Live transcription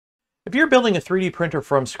If you're building a 3D printer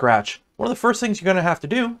from scratch, one of the first things you're going to have to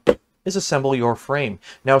do is assemble your frame.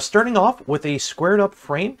 Now, starting off with a squared up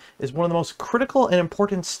frame is one of the most critical and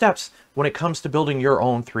important steps when it comes to building your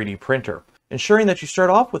own 3D printer. Ensuring that you start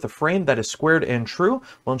off with a frame that is squared and true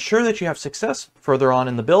will ensure that you have success further on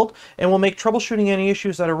in the build and will make troubleshooting any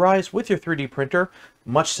issues that arise with your 3D printer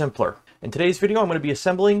much simpler. In today's video, I'm going to be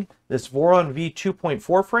assembling this Voron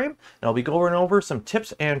V2.4 frame, and I'll be going over some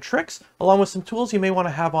tips and tricks along with some tools you may want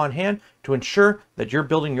to have on hand to ensure that you're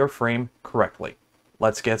building your frame correctly.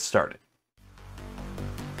 Let's get started.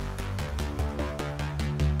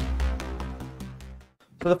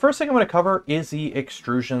 So the first thing I'm going to cover is the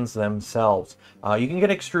extrusions themselves. You can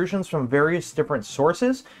get extrusions from various different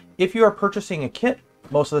sources. If you are purchasing a kit,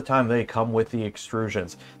 most of the time they come with the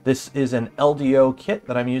extrusions. This is an LDO kit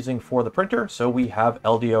that I'm using for the printer, so we have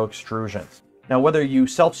LDO extrusions. Now, whether you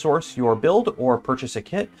self-source your build or purchase a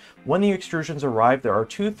kit, when the extrusions arrive, there are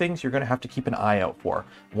two things you're going to have to keep an eye out for.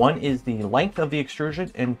 One is the length of the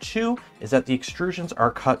extrusion, and two is that the extrusions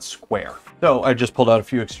are cut square. So I just pulled out a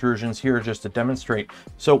few extrusions here just to demonstrate.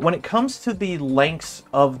 So when it comes to the lengths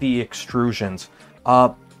of the extrusions,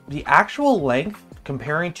 the actual length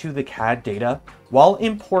comparing to the CAD data, while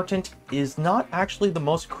important, is not actually the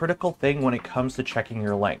most critical thing when it comes to checking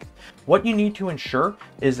your length. What you need to ensure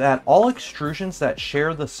is that all extrusions that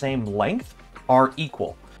share the same length are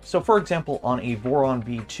equal. So for example, on a Voron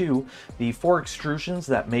V2, the 4 extrusions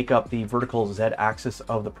that make up the vertical Z axis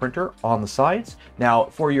of the printer on the sides. Now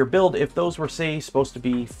for your build, if those were say supposed to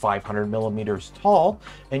be 500 millimeters tall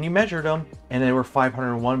and you measured them and they were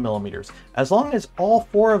 501 millimeters, as long as all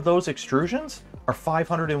 4 of those extrusions are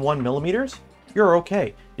 501 millimeters, you're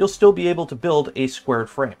okay. You'll still be able to build a squared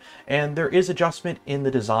frame. And there is adjustment in the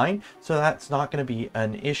design, so that's not going to be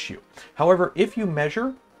an issue. However, if you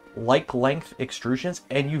measure like length extrusions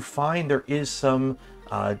and you find there is some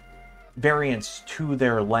variance to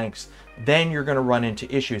their lengths, then you're going to run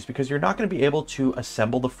into issues because you're not going to be able to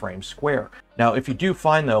assemble the frame square. Now, if you do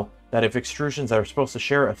find though that if extrusions that are supposed to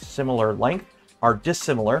share a similar length are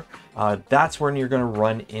dissimilar, that's when you're going to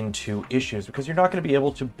run into issues because you're not going to be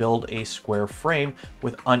able to build a square frame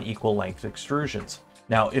with unequal length extrusions.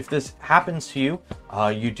 Now, if this happens to you,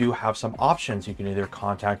 you do have some options. You can either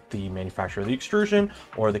contact the manufacturer of the extrusion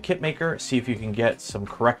or the kit maker, see if you can get some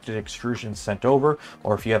corrected extrusions sent over,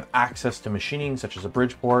 or if you have access to machining such as a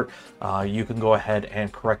Bridgeport, you can go ahead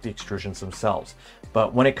and correct the extrusions themselves.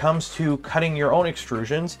 But when it comes to cutting your own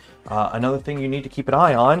extrusions, another thing you need to keep an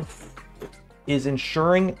eye on is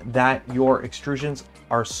ensuring that your extrusions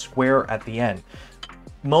are square at the end.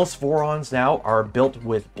 Most Vorons now are built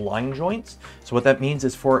with blind joints. So what that means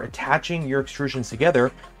is for attaching your extrusions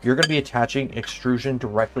together, you're going to be attaching extrusion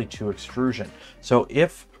directly to extrusion. So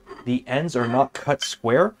if the ends are not cut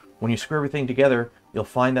square, when you screw everything together, you'll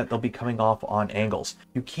find that they'll be coming off on angles.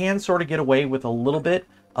 You can sort of get away with a little bit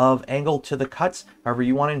of angle to the cuts. However,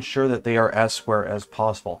 you want to ensure that they are as square as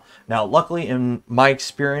possible. Now, luckily in my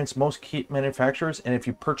experience, most kit manufacturers, and if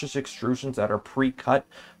you purchase extrusions that are pre-cut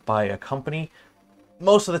by a company,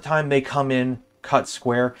 most of the time they come in cut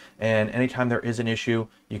square, and anytime there is an issue,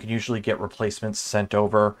 you can usually get replacements sent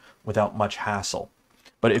over without much hassle.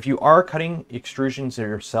 But if you are cutting extrusions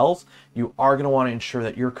yourselves, you are going to want to ensure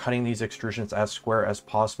that you're cutting these extrusions as square as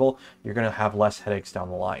possible. You're going to have less headaches down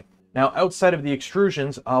the line. Now, outside of the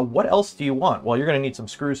extrusions, what else do you want? Well, you're going to need some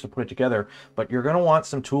screws to put it together, but you're going to want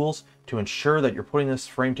some tools to ensure that you're putting this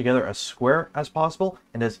frame together as square as possible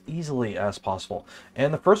and as easily as possible.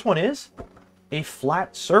 And the first one is a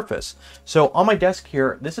flat surface. So on my desk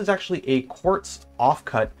here, this is actually a quartz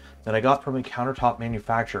offcut that I got from a countertop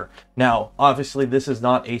manufacturer. Now, obviously, this is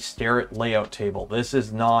not a Starrett layout table. This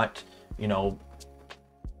is not, you know,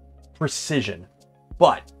 precision,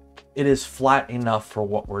 but it is flat enough for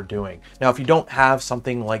what we're doing. Now, if you don't have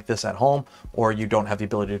something like this at home, or you don't have the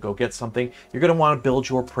ability to go get something, you're going to want to build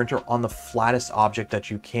your printer on the flattest object that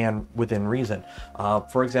you can within reason.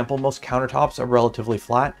 For example, most countertops are relatively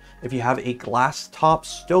flat. If you have a glass top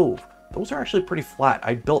stove, those are actually pretty flat.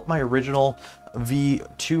 I built my original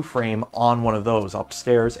V2 frame on one of those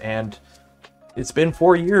upstairs, and it's been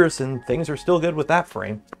 4 years and things are still good with that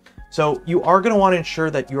frame. So you are going to want to ensure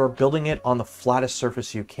that you're building it on the flattest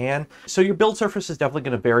surface you can. So your build surface is definitely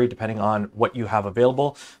going to vary depending on what you have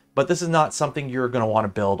available, but this is not something you're going to want to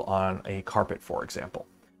build on a carpet, for example.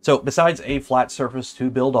 So besides a flat surface to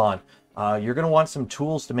build on, you're going to want some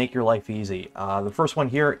tools to make your life easy. The first one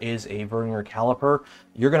here is a vernier caliper.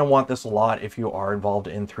 You're going to want this a lot if you are involved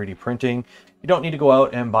in 3D printing. You don't need to go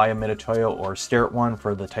out and buy a Mitutoyo or Starrett one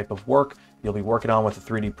for the type of work you'll be working on with a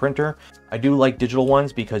 3D printer. I do like digital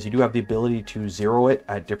ones because you do have the ability to zero it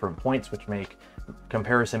at different points, which make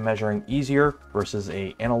comparison measuring easier versus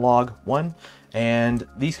a analog one. And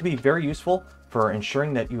these can be very useful for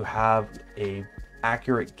ensuring that you have a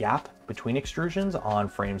accurate gap between extrusions on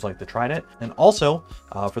frames like the Trident. And also,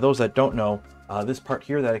 for those that don't know, this part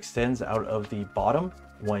here that extends out of the bottom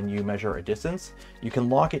when you measure a distance, you can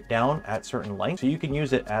lock it down at certain lengths. So you can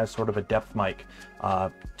use it as sort of a depth mic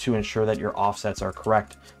to ensure that your offsets are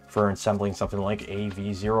correct for assembling something like a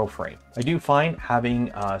V0 frame. I do find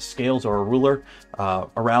having scales or a ruler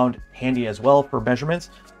around handy as well for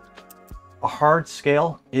measurements. A hard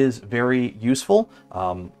scale is very useful.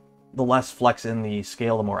 The less flex in the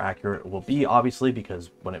scale, the more accurate it will be, obviously, because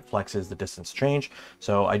when it flexes, the distance change.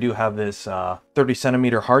 So I do have this 30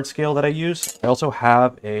 centimeter hard scale that I use. I also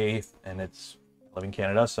have and it's I live in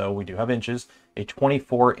Canada, so we do have inches, a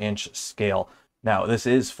 24-inch scale. Now, this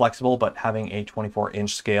is flexible, but having a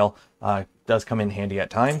 24-inch scale does come in handy at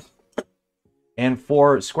times. And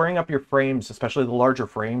for squaring up your frames, especially the larger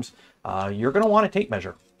frames, you're going to want a tape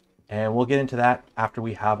measure. And we'll get into that after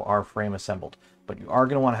we have our frame assembled. But you are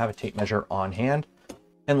going to want to have a tape measure on hand.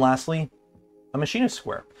 And lastly, a machinist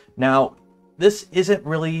square. Now, this isn't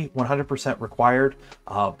really 100% required,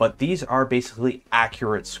 but these are basically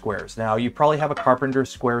accurate squares. Now, you probably have a carpenter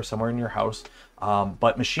square somewhere in your house,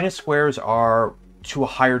 but machinist squares are to a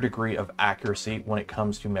higher degree of accuracy when it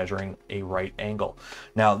comes to measuring a right angle.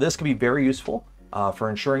 Now, this can be very useful for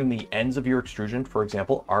ensuring the ends of your extrusion, for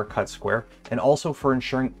example, are cut square, and also for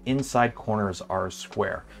ensuring inside corners are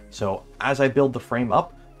square. So as I build the frame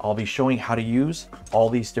up, I'll be showing how to use all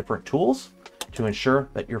these different tools to ensure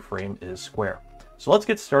that your frame is square. So let's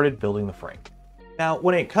get started building the frame. Now,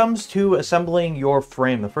 when it comes to assembling your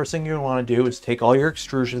frame, the first thing you want to do is take all your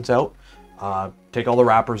extrusions out, take all the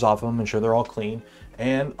wrappers off them, ensure they're all clean,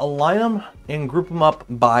 and align them and group them up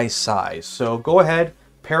by size. So go ahead,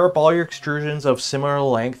 pair up all your extrusions of similar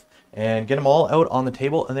length and get them all out on the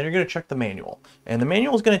table, and then you're going to check the manual. And the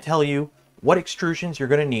manual is going to tell you what extrusions you're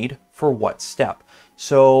going to need for what step.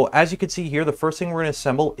 So as you can see here, the first thing we're going to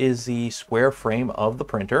assemble is the square frame of the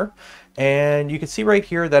printer. And you can see right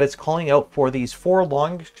here that it's calling out for these 4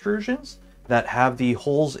 long extrusions that have the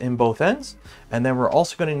holes in both ends. And then we're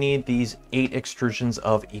also going to need these 8 extrusions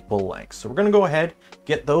of equal length. So we're going to go ahead,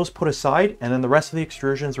 get those put aside, and then the rest of the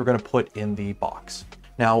extrusions we're going to put in the box.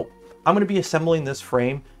 Now, I'm going to be assembling this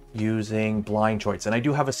frame using blind joints, and I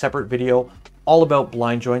do have a separate video all about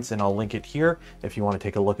blind joints, and I'll link it here if you want to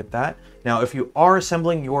take a look at that. Now, if you are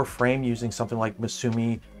assembling your frame using something like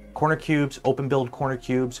Masumi corner cubes, open build corner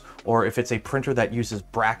cubes, or if it's a printer that uses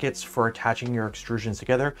brackets for attaching your extrusions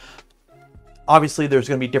together, obviously there's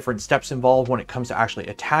going to be different steps involved when it comes to actually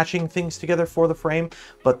attaching things together for the frame,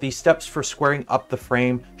 but the steps for squaring up the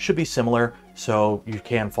frame should be similar, so you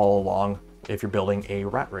can follow along if you're building a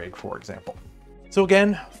rat rig, for example. So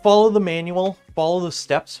again, follow the manual, follow the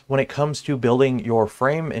steps when it comes to building your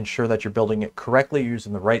frame. Ensure that you're building it correctly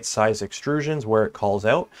using the right size extrusions where it calls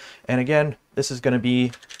out. And again, this is going to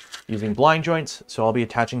be using blind joints, so I'll be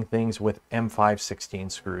attaching things with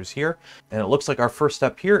M516 screws here. And it looks like our first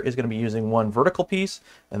step here is going to be using 1 vertical piece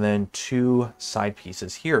and then 2 side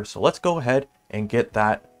pieces here. So let's go ahead and get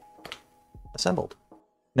that assembled.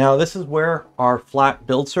 Now, this is where our flat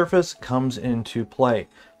build surface comes into play.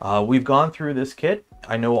 We've gone through this kit.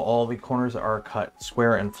 I know all the corners are cut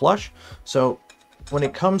square and flush. So when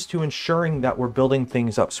it comes to ensuring that we're building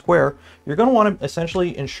things up square, you're going to want to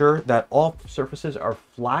essentially ensure that all surfaces are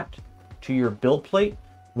flat to your build plate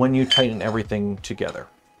when you tighten everything together.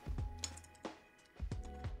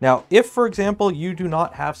 Now, if, for example, you do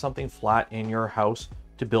not have something flat in your house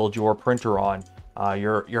to build your printer on,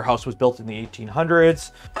 your house was built in the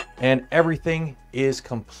 1800s and everything is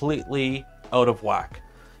completely out of whack.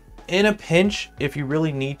 In a pinch, if you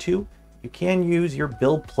really need to, you can use your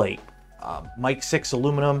build plate. Mike 6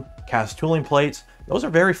 aluminum cast tooling plates, those are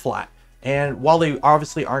very flat. And while they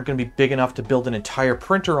obviously aren't going to be big enough to build an entire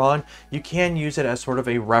printer on, you can use it as sort of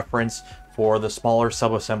a reference for the smaller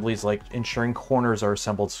sub-assemblies, like ensuring corners are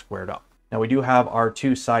assembled squared up. Now we do have our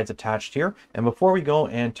 2 sides attached here, and before we go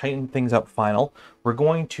and tighten things up final, we're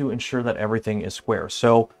going to ensure that everything is square.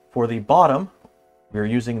 So for the bottom, we're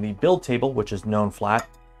using the build table, which is known flat,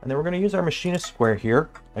 and then we're going to use our machinist square here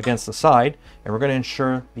against the side, and we're going to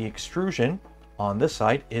ensure the extrusion on this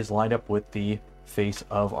side is lined up with the face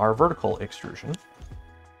of our vertical extrusion.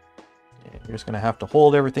 And you're just going to have to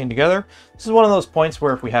hold everything together. This is one of those points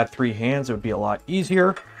where if we had 3 hands, it would be a lot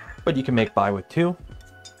easier, but you can make by with 2.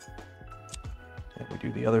 And we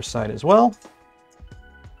do the other side as well.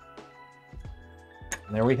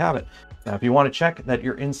 And there we have it. Now, if you want to check that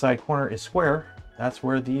your inside corner is square, that's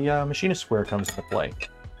where the machinist square comes into play.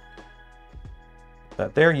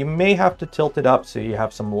 that there. You may have to tilt it up so you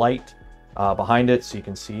have some light behind it so you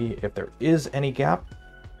can see if there is any gap,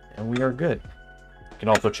 and we are good. You can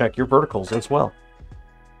also check your verticals as well.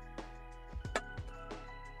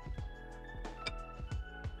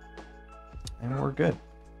 And we're good.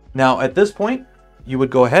 Now at this point, you would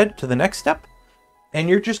go ahead to the next step, and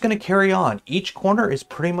you're just going to carry on. Each corner is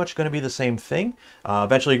pretty much going to be the same thing.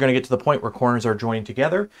 Eventually you're going to get to the point where corners are joining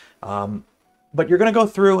together. But you're going to go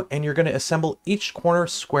through and you're going to assemble each corner,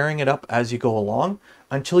 squaring it up as you go along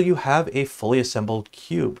until you have a fully assembled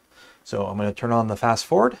cube. So I'm going to turn on the fast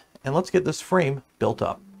forward and let's get this frame built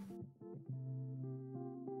up.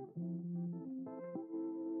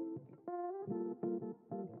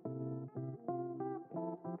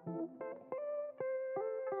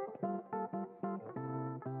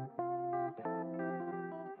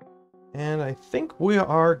 And I think we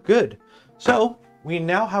are good. So we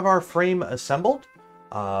now have our frame assembled.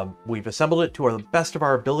 We've assembled it to the best of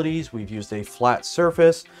our abilities. We've used a flat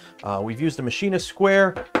surface. We've used a machinist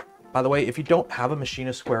square. By the way, if you don't have a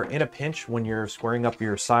machinist square in a pinch when you're squaring up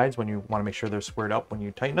your sides, when you want to make sure they're squared up when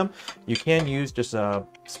you tighten them, you can use just a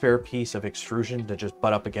spare piece of extrusion to just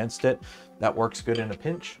butt up against it. That works good in a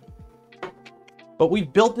pinch. But we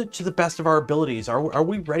built it to the best of our abilities. Are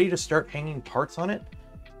we ready to start hanging parts on it?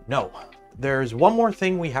 No. There's one more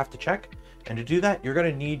thing we have to check. And to do that, you're going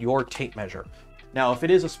to need your tape measure. Now, if it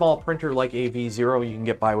is a small printer like a V0, you can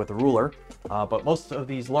get by with a ruler. But most of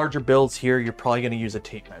these larger builds here, you're probably going to use a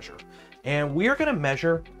tape measure. And we are going to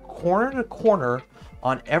measure corner to corner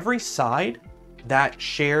on every side that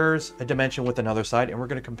shares a dimension with another side, and we're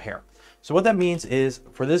going to compare. So what that means is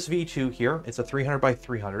for this V2 here, it's a 300 by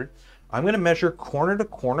 300. I'm going to measure corner to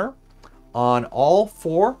corner on all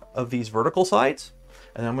 4 of these vertical sides.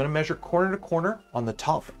 And I'm going to measure corner to corner on the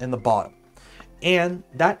top and the bottom. And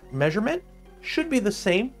that measurement should be the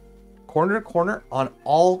same corner to corner on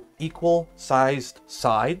all equal sized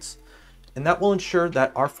sides. And that will ensure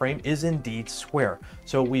that our frame is indeed square.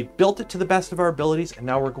 So we built it to the best of our abilities, and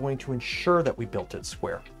now we're going to ensure that we built it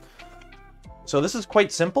square. So this is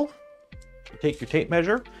quite simple. You take your tape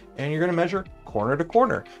measure and you're going to measure corner to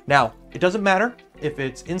corner. Now, it doesn't matter if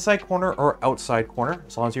it's inside corner or outside corner,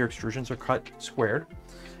 as long as your extrusions are cut squared.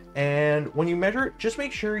 And when you measure it, just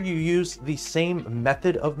make sure you use the same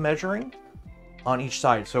method of measuring on each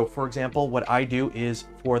side. So for example, what I do is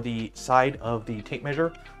for the side of the tape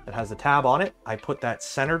measure that has the tab on it, I put that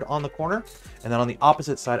centered on the corner, and then on the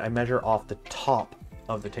opposite side, I measure off the top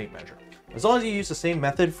of the tape measure. As long as you use the same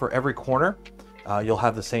method for every corner, you'll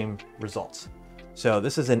have the same results. So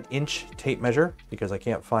this is an inch tape measure because I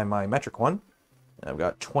can't find my metric one. I've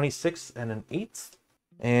got 26 and an 1/8.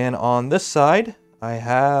 And on this side, I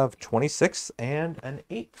have 26 and an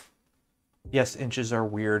 1/8. Yes, inches are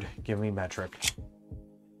weird. Give me metric.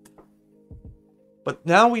 But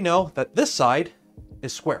now we know that this side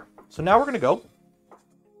is square. So now we're going to go,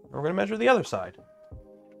 and we're going to measure the other side.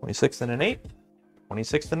 26 and an 1/8,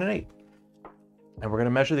 26 and an 1/8. And we're going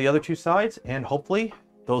to measure the other 2 sides, and hopefully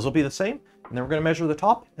those will be the same. And then we're going to measure the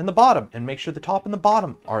top and the bottom and make sure the top and the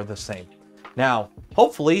bottom are the same. Now,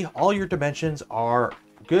 hopefully all your dimensions are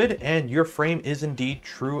good and your frame is indeed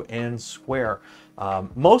true and square.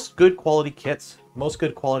 Most good quality kits, most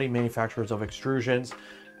good quality manufacturers of extrusions,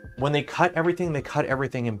 when they cut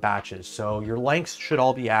everything in batches. So your lengths should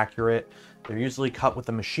all be accurate. They're usually cut with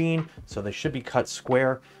a machine, so they should be cut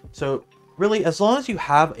square. So really, as long as you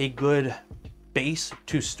have a good base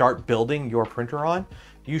to start building your printer on,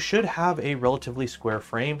 you should have a relatively square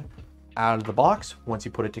frame out of the box once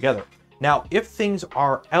you put it together. Now, if things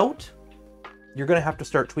are out, you're going to have to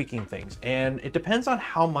start tweaking things, and it depends on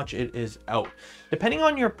how much it is out. Depending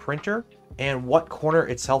on your printer and what corner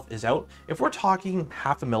itself is out, if we're talking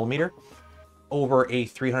 0.5 millimeter over a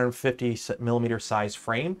 350 millimeter size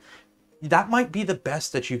frame, that might be the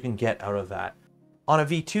best that you can get out of that. On a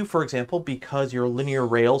V2, for example, because your linear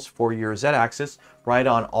rails for your Z-axis ride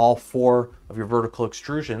on all 4 of your vertical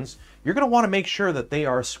extrusions, you're going to want to make sure that they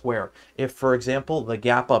are square. If, for example, the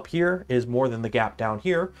gap up here is more than the gap down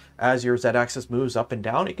here, as your Z-axis moves up and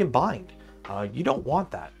down, it can bind. You don't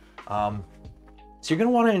want that. So you're going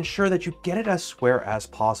to want to ensure that you get it as square as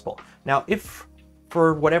possible. Now, if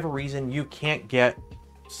for whatever reason you can't get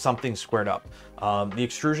something squared up, the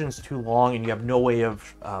extrusion's too long and you have no way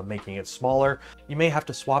of making it smaller, you may have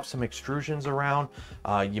to swap some extrusions around.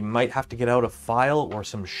 You might have to get out a file or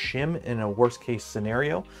some shim in a worst case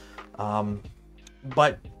scenario.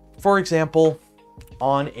 But for example,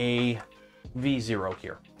 on a V0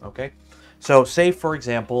 here, okay? So say for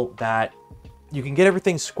example that you can get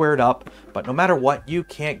everything squared up, but no matter what, you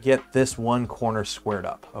can't get this one corner squared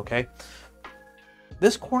up, okay?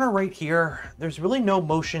 this corner right here, there's really no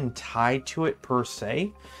motion tied to it per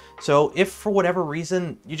se. So if for whatever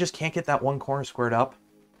reason you just can't get that one corner squared up,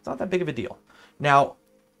 it's not that big of a deal. Now,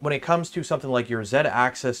 when it comes to something like your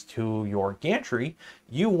Z-axis to your gantry,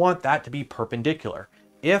 you want that to be perpendicular.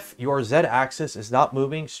 If your Z-axis is not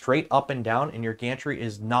moving straight up and down and your gantry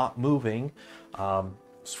is not moving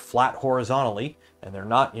flat horizontally, and they're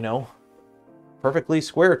not, you know, perfectly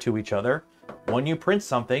square to each other, when you print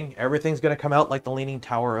something, everything's going to come out like the Leaning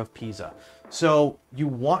Tower of Pisa. So you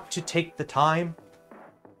want to take the time,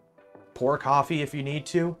 pour coffee if you need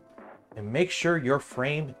to, and make sure your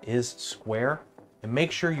frame is square, and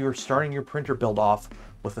make sure you're starting your printer build off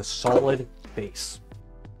with a solid base.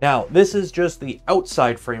 Now, this is just the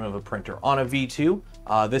outside frame of a printer. On a V2,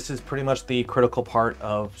 this is pretty much the critical part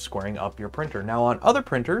of squaring up your printer. Now, on other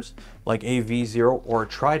printers, like a V0 or a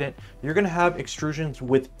Trident, you're gonna have extrusions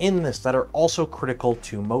within this that are also critical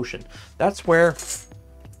to motion. That's where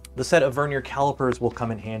the set of vernier calipers will come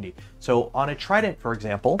in handy. So on a Trident, for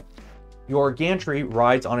example, your gantry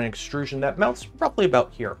rides on an extrusion that mounts roughly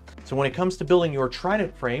about here. So when it comes to building your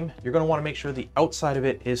Trident frame, you're going to want to make sure the outside of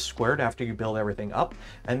it is squared after you build everything up.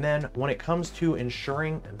 And then when it comes to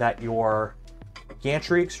ensuring that your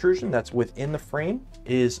gantry extrusion that's within the frame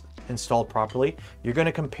is installed properly, you're going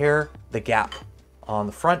to compare the gap on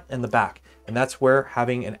the front and the back. And that's where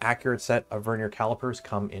having an accurate set of vernier calipers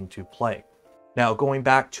come into play. Now, going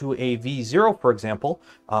back to a V0, for example,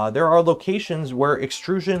 there are locations where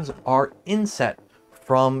extrusions are inset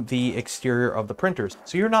from the exterior of the printers.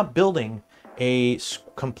 So you're not building a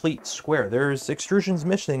complete square. There's extrusions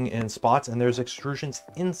missing in spots and there's extrusions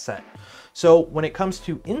inset. So when it comes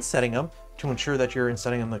to insetting them, to ensure that you're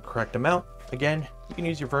insetting them the correct amount, again, you can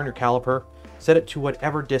use your vernier caliper, set it to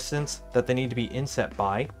whatever distance that they need to be inset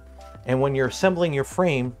by. And when you're assembling your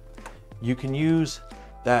frame, you can use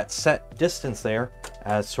that set distance there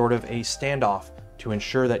as sort of a standoff to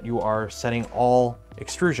ensure that you are setting all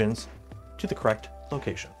extrusions to the correct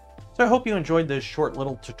location. So I hope you enjoyed this short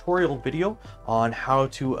little tutorial video on how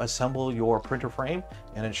to assemble your printer frame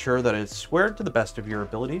and ensure that it's squared to the best of your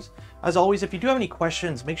abilities. As always, if you do have any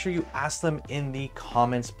questions, make sure you ask them in the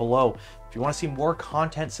comments below. If you want to see more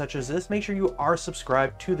content such as this, make sure you are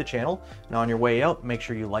subscribed to the channel. And on your way out, make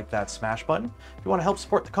sure you like that smash button. If you want to help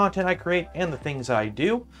support the content I create and the things I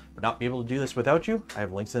do, but not be able to do this without you, I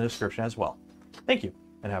have links in the description as well. Thank you,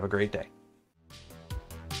 and have a great day.